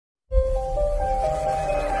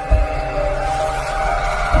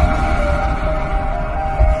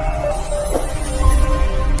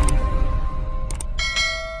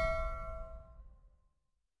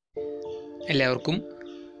എല്ലാവർക്കും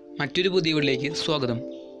മറ്റൊരു പുതിയ വീഡിയോയിലേക്ക് സ്വാഗതം.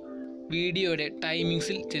 വീഡിയോയുടെ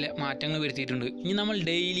ടൈമിങ്സിൽ ചില മാറ്റങ്ങൾ വരുത്തിയിട്ടുണ്ട്. ഇനി നമ്മൾ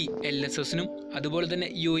ഡെയിലി LSSനും അതുപോലെ തന്നെ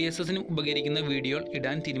USSനും ഉപകരിക്കുന്ന വീഡിയോകൾ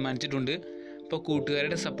ഇടാൻ തീരുമാനിച്ചിട്ടുണ്ട്. അപ്പോൾ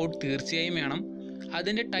കൂട്ടുകാരുടെ സപ്പോർട്ട് തീർച്ചയായും വേണം.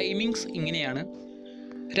 അതിൻ്റെ ടൈമിങ്സ് ഇങ്ങനെയാണ്.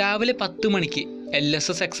 രാവിലെ 10 മണിക്ക്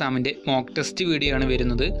LSS എക്സാമിൻ്റെ മോക്ക് ടെസ്റ്റ് വീഡിയോ ആണ്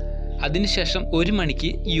വരുന്നത്. അതിനുശേഷം 1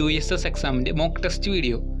 മണിക്ക് USS എക്സാമിൻ്റെ മോക്ക് ടെസ്റ്റ്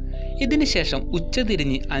വീഡിയോ. ഇതിന് ശേഷം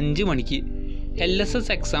ഉച്ചതിരിഞ്ഞ് 5 മണിക്ക് LSS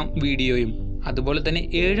എക്സാം വീഡിയോയും അതുപോലെ തന്നെ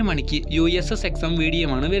 7 മണിക്ക് USS എക്സാം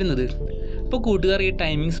വീഡിയോയുമാണ് വരുന്നത്. അപ്പോൾ കൂട്ടുകാർ ഈ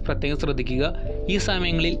ടൈമിങ്സ് പ്രത്യേകം ശ്രദ്ധിക്കുക. ഈ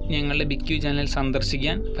സമയങ്ങളിൽ ഞങ്ങളുടെ BQ ചാനൽ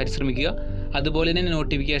സന്ദർശിക്കാൻ പരിശ്രമിക്കുക. അതുപോലെ തന്നെ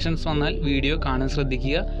നോട്ടിഫിക്കേഷൻസ് വന്നാൽ വീഡിയോ കാണാൻ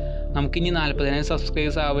ശ്രദ്ധിക്കുക. നമുക്കിനി 40,000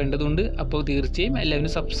 സബ്സ്ക്രൈബേഴ്സ് ആവേണ്ടതുണ്ട്. അപ്പോൾ തീർച്ചയായും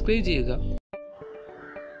എല്ലാവരും സബ്സ്ക്രൈബ് ചെയ്യുക.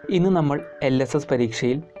 ഇന്ന് നമ്മൾ LSS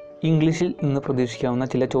പരീക്ഷയിൽ ഇംഗ്ലീഷിൽ നിന്ന് പ്രതീക്ഷിക്കാവുന്ന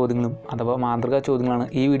ചില ചോദ്യങ്ങളും അഥവാ മാതൃകാ ചോദ്യങ്ങളാണ്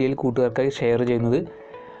ഈ വീഡിയോയിൽ കൂട്ടുകാർക്കായി ഷെയർ ചെയ്യുന്നത്.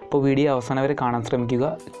 അപ്പോൾ വീഡിയോ അവസാനം വരെ കാണാൻ ശ്രമിക്കുക.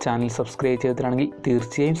 ചാനൽ സബ്സ്ക്രൈബ് ചെയ്തിട്ടാണെങ്കിൽ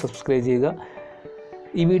തീർച്ചയായും സബ്സ്ക്രൈബ് ചെയ്യുക.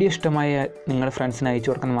 ഈ വീഡിയോ ഇഷ്ടമായ നിങ്ങളുടെ ഫ്രണ്ട്സിന് അയച്ചു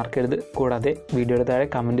കൊടുക്കാൻ മറക്കരുത്. കൂടാതെ വീഡിയോയുടെ താഴെ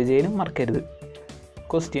കമൻറ്റ് ചെയ്യാനും മറക്കരുത്.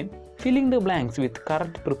 Question: filling the blanks with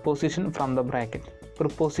correct preposition from the bracket.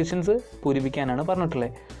 Prepositions പൂരിപ്പിക്കാനാണ്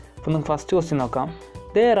പറഞ്ഞിട്ടുള്ളത്. അപ്പോൾ നമുക്ക് ഫസ്റ്റ് ക്വസ്റ്റ്യൻ നോക്കാം.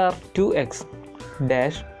 there are 2 eggs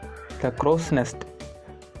dash the cross nest.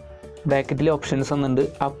 ബ്രാക്കറ്റിൽ ഓപ്ഷൻസ് വന്നിട്ടുണ്ട്.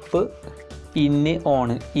 അപ്പ്, ഇന്ന്,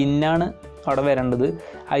 ഓണ്. ഇന്നാണ് അവിടെ വരേണ്ടത്.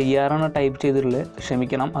 IR ആണ് ടൈപ്പ് ചെയ്തിട്ടുള്ളത്.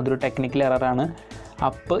 ക്ഷമിക്കണം, അതൊരു ടെക്നിക്കൽ എററാണ്.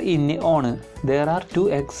 അപ്പ്, ഇന്ന്, on. there are 2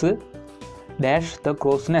 eggs dash the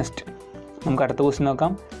cross nest. നമുക്ക് അടുത്ത ക്വസ്റ്റ്യൻ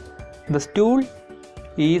നോക്കാം. The stool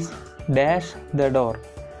is dash the door.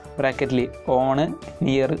 ബ്രാക്കറ്റിൽ ഓണ്,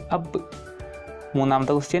 നിയർ, അപ്പ്.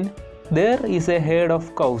 മൂന്നാമത്തെ question: there is a herd of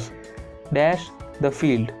cows dash the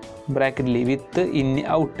field. ബ്രാക്കറ്റിൽ വിത്ത്, ഇന്ന്,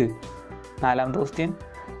 ഔട്ട്. നാലാമത്തെ question: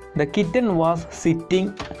 the kitten was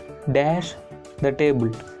sitting dash the table.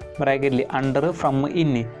 ബ്രാക്കറ്റിൽ under, from,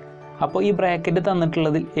 ഇന്ന്. അപ്പോൾ ഈ ബ്രാക്കറ്റ്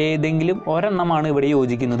തന്നിട്ടുള്ളതിൽ ഏതെങ്കിലും ഒരെണ്ണമാണ് ഇവിടെ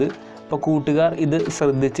യോജിക്കുന്നത്. അപ്പോൾ കൂട്ടുകാർ ഇത്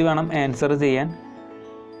ശ്രദ്ധിച്ച് വേണം ആൻസർ ചെയ്യാൻ.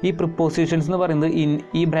 ഈ പ്രിപ്പോസിഷൻസ് എന്ന് പറയുന്നത്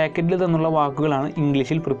ഈ ബ്രാക്കറ്റിൽ തന്നുള്ള വാക്കുകളാണ്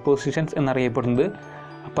ഇംഗ്ലീഷിൽ പ്രിപ്പോസിഷൻസ് എന്നറിയപ്പെടുന്നത്.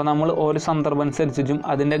 അപ്പോൾ നമ്മൾ ഓരോ സന്ദർഭം അനുസരിച്ചും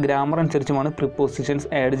അതിൻ്റെ ഗ്രാമർ അനുസരിച്ചുമാണ് പ്രിപ്പോസിഷൻസ്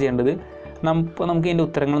ആഡ് ചെയ്യേണ്ടത്. നമുക്ക് ഇതിൻ്റെ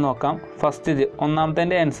ഉത്തരങ്ങൾ നോക്കാം. ഫസ്റ്റ്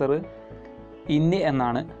ഒന്നാമത്തെ ആൻസർ ഇന്ന്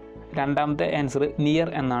എന്നാണ്. രണ്ടാമത്തെ ആൻസർ നിയർ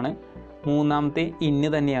എന്നാണ്. മൂന്നാമത്തെ ഇന്ന്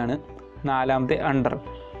തന്നെയാണ്. നാലാമത്തെ അണ്ടർ.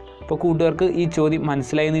 അപ്പോൾ കൂട്ടുകാർക്ക് ഈ ചോദ്യം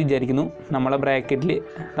മനസ്സിലായി എന്ന് വിചാരിക്കുന്നു. നമ്മളെ ബ്രാക്കറ്റിൽ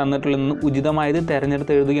തന്നിട്ടുള്ളതെന്ന് ഉചിതമായത്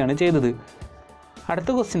തിരഞ്ഞെടുത്ത് എഴുതുകയാണ് ചെയ്തത്. അടുത്ത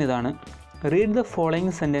ക്വസ്റ്റ്യൻ ഇതാണ്. Read the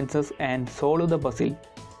following sentences and solve the puzzle.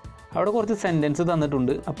 അവിടെ കുറച്ച് സെൻറ്റൻസ്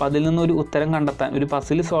തന്നിട്ടുണ്ട്. അപ്പോൾ അതിൽ നിന്നൊരു ഉത്തരം കണ്ടെത്താൻ, ഒരു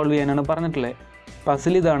പസിൽ സോൾവ് ചെയ്യാനാണ് പറഞ്ഞിട്ടുള്ളത്.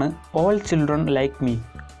 പസിൽ ഇതാണ്. All children like me.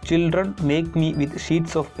 Children make me with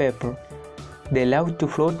sheets of paper. They love to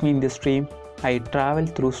float me in the stream. I travel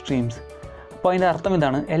through streams. അപ്പോൾ അതിൻ്റെ അർത്ഥം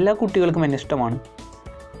ഇതാണ്. എല്ലാ കുട്ടികൾക്കും എന്നെ ഇഷ്ടമാണ്.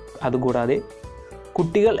 അതുകൂടാതെ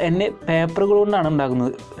കുട്ടികൾ എന്നെ പേപ്പറുകൾ കൊണ്ടാണ്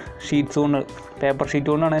ഉണ്ടാക്കുന്നത്. ഷീറ്റ്സ് കൊണ്ട്, പേപ്പർ ഷീറ്റ്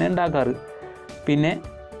കൊണ്ടാണ് എന്നെ ഉണ്ടാക്കാറ്. പിന്നെ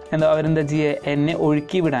അവരെന്താ ചെയ്യുക? എന്നെ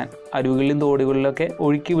ഒഴുക്കി വിടാൻ, അരുവികളിലും തോടുകളിലൊക്കെ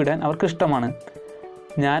ഒഴുക്കി വിടാൻ അവർക്കിഷ്ടമാണ്.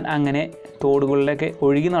 ഞാൻ അങ്ങനെ തോടുകളിലൊക്കെ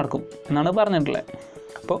ഒഴുകി നടക്കും എന്നാണ് പറഞ്ഞിട്ടുള്ളത്.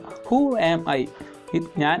 അപ്പോൾ ഹൂ ആം ഐ,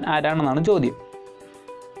 ഞാൻ ആരാണെന്നാണ് ചോദ്യം.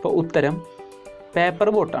 അപ്പോൾ ഉത്തരം പേപ്പർ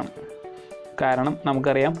ബോട്ടാണ്. കാരണം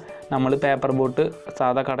നമുക്കറിയാം, നമ്മൾ പേപ്പർ ബോട്ട്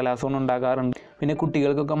സാധാ കടലാസ് കൊണ്ട് ഉണ്ടാക്കാറുണ്ട്. പിന്നെ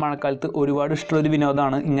കുട്ടികൾക്കൊക്കെ മഴക്കാലത്ത് ഒരുപാട് ഇഷ്ടമുള്ളൊരു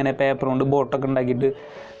വിനോദമാണ് ഇങ്ങനെ പേപ്പർ കൊണ്ട് ബോട്ടൊക്കെ ഉണ്ടാക്കിയിട്ട്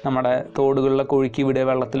നമ്മുടെ തോടുകളിലൊക്കെ ഒഴുക്കി വിടുക,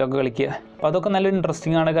 വെള്ളത്തിലൊക്കെ കളിക്കുക. അപ്പോൾ അതൊക്കെ നല്ല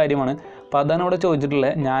ഇൻട്രസ്റ്റിംഗ് ആണ് കാര്യമാണ്. അപ്പോൾ അതാണ് ഇവിടെ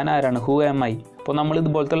ചോദിച്ചിട്ടുള്ളത്, ഞാൻ ആരാണ്, ഹൂ ആം ഐ. അപ്പോൾ നമ്മൾ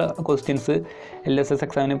ഇതുപോലത്തെ ക്വസ്റ്റ്യൻസ് LSS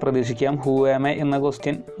എക്സാമിന് പ്രതീക്ഷിക്കാം. ഹൂ ആം ഐ എന്ന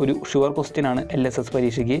ക്വസ്റ്റ്യൻ ഒരു ഷുവർ ക്വസ്റ്റ്യൻ ആണ് LSS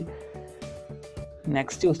പരീക്ഷയ്ക്ക്.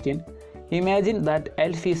 Next question: imagine that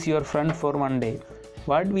എൽഫ് is your friend four 1 day.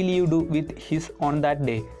 What will you do with his own that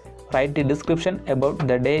day? Write a description about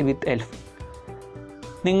the day with എൽഫ്.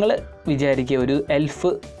 നിങ്ങൾ വിചാരിക്കുക, ഒരു എൽഫ്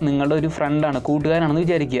നിങ്ങളുടെ ഒരു ഫ്രണ്ടാണ്, കൂട്ടുകാരാണെന്ന്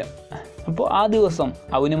വിചാരിക്കുക. അപ്പോൾ ആ ദിവസം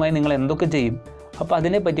അവനുമായി നിങ്ങൾ എന്തൊക്കെ ചെയ്യും? അപ്പോൾ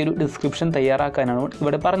അതിനെപ്പറ്റി ഒരു ഡിസ്ക്രിപ്ഷൻ തയ്യാറാക്കാനാണ്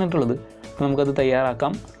ഇവിടെ പറഞ്ഞിട്ടുള്ളത്. അപ്പോൾ നമുക്കത്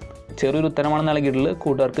തയ്യാറാക്കാം. ചെറിയൊരു ഉത്തരമാണ് നൽകിയിട്ടുള്ളത്.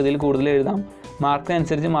 കൂട്ടുകാർക്ക് ഇതിൽ കൂടുതൽ എഴുതാം.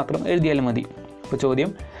 മാർക്കിനനുസരിച്ച് മാത്രം എഴുതിയാലും മതി. അപ്പോൾ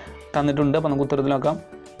ചോദ്യം തന്നിട്ടുണ്ട്. അപ്പോൾ നമുക്ക് ഉത്തരത്തിൽ നോക്കാം.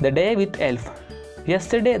 The day with എൽഫ്.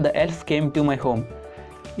 Yesterday the എൽഫ് came to my home.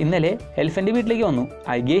 ഇന്നലെ എൽഫ് എൻ്റെ വീട്ടിലേക്ക് വന്നു.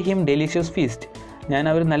 I gave him delicious feast. ഞാൻ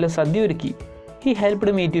അവർ നല്ല സദ്യ ഒരുക്കി. He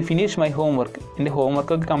helped me to finish my homework. എൻ്റെ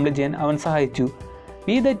ഹോംവർക്കൊക്കെ കംപ്ലീറ്റ് ചെയ്യാൻ അവൻ സഹായിച്ചു.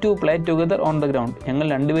 We the two play together on the ground. ഞങ്ങൾ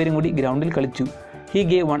രണ്ടുപേരും കൂടി ഗ്രൗണ്ടിൽ കളിച്ചു. He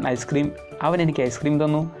gave 1 ice cream. അവൻ എനിക്ക് ഐസ്ക്രീം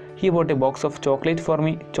തന്നു. He boat A box of chocolate for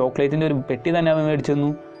me. ചോക്ലേറ്റിൻ്റെ ഒരു പെട്ടി തന്നെ അവൻ മേടിച്ചു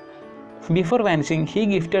തന്നു. Before vanishing he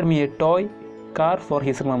gifted me A toy car for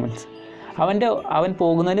his remembrance. അവൻ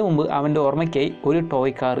പോകുന്നതിന് മുമ്പ് അവൻ്റെ ഓർമ്മയ്ക്കായി ഒരു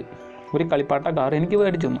ടോയ് കാർ, ഒരു കളിപ്പാട്ട കാർ എനിക്ക്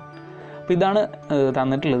മേടിച്ചു തന്നു. അപ്പോൾ ഇതാണ്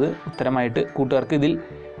തന്നിട്ടുള്ളത് ഉത്തരമായിട്ട്. കൂട്ടുകാർക്ക് ഇതിൽ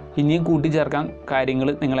ഇനിയും കൂട്ടിച്ചേർക്കാൻ കാര്യങ്ങൾ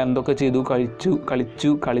നിങ്ങൾ എന്തൊക്കെ ചെയ്തു,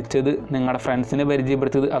 കളിച്ചത്, നിങ്ങളുടെ ഫ്രണ്ട്സിനെ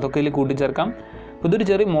പരിചയപ്പെടുത്തിയത്, അതൊക്കെ ഇതിൽ കൂട്ടിച്ചേർക്കാം. അപ്പോൾ ഇതൊരു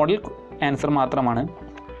ചെറിയ മോഡൽ ആൻസർ മാത്രമാണ്.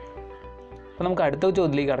 അപ്പോൾ നമുക്ക് അടുത്ത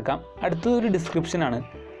ചോദ്യത്തിലേക്ക് കടക്കാം. അടുത്തതൊരു ഡിസ്ക്രിപ്ഷനാണ്.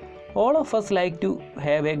 All of us like to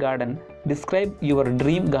have A garden, describe your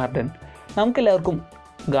dream garden. നമുക്കെല്ലാവർക്കും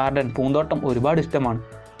ഗാർഡൻ, പൂന്തോട്ടം ഒരുപാട് ഇഷ്ടമാണ്.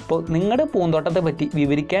 അപ്പോൾ നിങ്ങളുടെ പൂന്തോട്ടത്തെ പറ്റി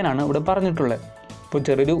വിവരിക്കാനാണ് ഇവിടെ പറഞ്ഞിട്ടുള്ളത്. ഇപ്പോൾ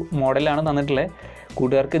ചെറിയൊരു മോഡലാണ് തന്നിട്ടുള്ളത്.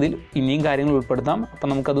 കൂട്ടുകാർക്ക് ഇതിൽ ഇനിയും കാര്യങ്ങൾ ഉൾപ്പെടുത്താം. അപ്പോൾ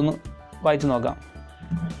നമുക്കതൊന്ന് വായിച്ചു നോക്കാം.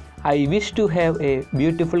 I wish to have A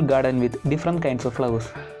beautiful garden with different kinds of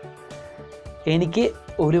flowers. എനിക്ക്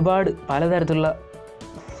ഒരുപാട് പലതരത്തിലുള്ള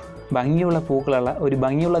ഭംഗിയുള്ള പൂക്കളുള്ള ഒരു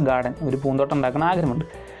ഭംഗിയുള്ള ഗാർഡൻ, ഒരു പൂന്തോട്ടം ഉണ്ടാക്കാൻ ആഗ്രഹമുണ്ട്.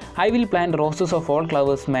 I will plant roses of all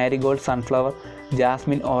flowers, marigold, sunflower,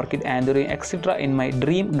 Jasmine, orchid, ആൻഡുറിയം etcetera in my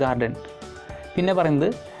dream garden. പിന്നെ പറയുന്നത്,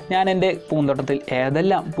 ഞാൻ എൻ്റെ പൂന്തോട്ടത്തിൽ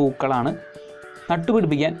ഏതെല്ലാം പൂക്കളാണ്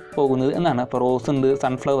നട്ടുപിടിപ്പിക്കാൻ പോകുന്നത് എന്നാണ്. അപ്പോൾ റോസ് ഉണ്ട്,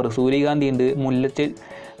 സൺഫ്ലവർ, സൂര്യകാന്തി ഉണ്ട്,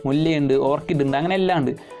 മുല്ലയുണ്ട്, ഓർക്കിഡ് ഉണ്ട്, അങ്ങനെ എല്ലാം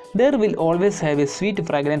ഉണ്ട്. There will always have A sweet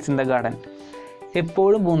fragrance in the garden.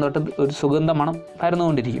 എപ്പോഴും പൂന്തോട്ടത്തിൽ ഒരു സുഗന്ധ മണം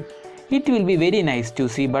പരന്നുകൊണ്ടിരിക്കും. It will be very nice to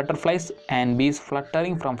see butterflies and Bs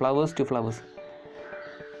fluttering from flowers to flowers.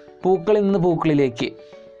 പൂക്കളിൽ നിന്ന് പൂക്കളിലേക്ക്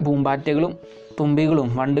പൂമ്പാറ്റകളും തുമ്പികളും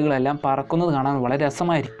വണ്ടുകളെല്ലാം പറക്കുന്നത് കാണാൻ വളരെ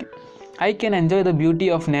രസമായിരിക്കും. I can enjoy the beauty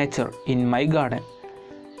of nature in my garden.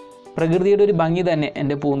 പ്രകൃതിയുടെ ഒരു ഭംഗി തന്നെ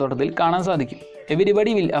എൻ്റെ പൂന്തോട്ടത്തിൽ കാണാൻ സാധിക്കും.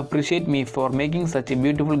 Everybody will appreciate me for making such A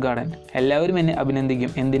beautiful garden. എല്ലാവരും എന്നെ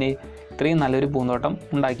അഭിനന്ദിക്കും, എന്തിന് ഇത്രയും നല്ലൊരു പൂന്തോട്ടം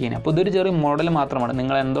ഉണ്ടാക്കിയതിന്. അപ്പോൾ ഇതൊരു ചെറിയ മോഡൽ മാത്രമാണ്.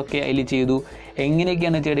 നിങ്ങൾ എന്തൊക്കെ അതിൽ ചെയ്തു,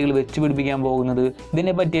 എങ്ങനെയൊക്കെയാണ് ചെടികൾ വെച്ച് പിടിപ്പിക്കാൻ പോകുന്നത്,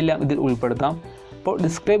 ഇതിനെ പറ്റിയെല്ലാം ഇതിൽ ഉൾപ്പെടുത്താം. അപ്പോൾ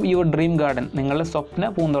ഡിസ്ക്രൈബ് യുവർ ഡ്രീം ഗാർഡൻ, നിങ്ങളുടെ സ്വപ്ന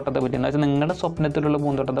പൂന്തോട്ടത്തെ പറ്റി, എന്താ വെച്ചാൽ നിങ്ങളുടെ സ്വപ്നത്തിലുള്ള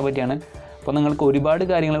പൂന്തോട്ടത്തെ പറ്റിയാണ്. അപ്പോൾ നിങ്ങൾക്ക് ഒരുപാട്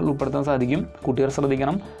കാര്യങ്ങൾ ഉൾപ്പെടുത്താൻ സാധിക്കും. കുട്ടികൾ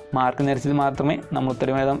ശ്രദ്ധിക്കണം, മാർക്ക് നിരച്ചിൽ മാത്രമേ നമ്മൾ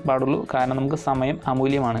ഉത്തരം എഴുതാൻ പാടുള്ളൂ, കാരണം നമുക്ക് സമയം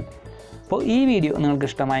അമൂല്യമാണ്. അപ്പോൾ ഈ വീഡിയോ നിങ്ങൾക്ക്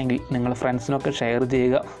ഇഷ്ടമായെങ്കിൽ നിങ്ങൾ ഫ്രണ്ട്സിനൊക്കെ ഷെയർ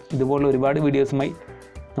ചെയ്യുക. ഇതുപോലുള്ള ഒരുപാട് വീഡിയോസുമായി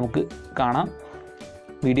നമുക്ക് കാണാം.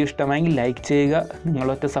 വീഡിയോ ഇഷ്ടമായെങ്കിൽ ലൈക്ക് ചെയ്യുക.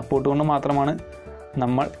 നിങ്ങളൊറ്റ സപ്പോർട്ട് കൊണ്ട് മാത്രമാണ്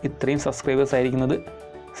നമ്മൾ ഇത്രയും സബ്സ്ക്രൈബേഴ്സ് ആയിരിക്കുന്നത്.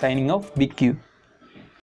 Signing off big Q.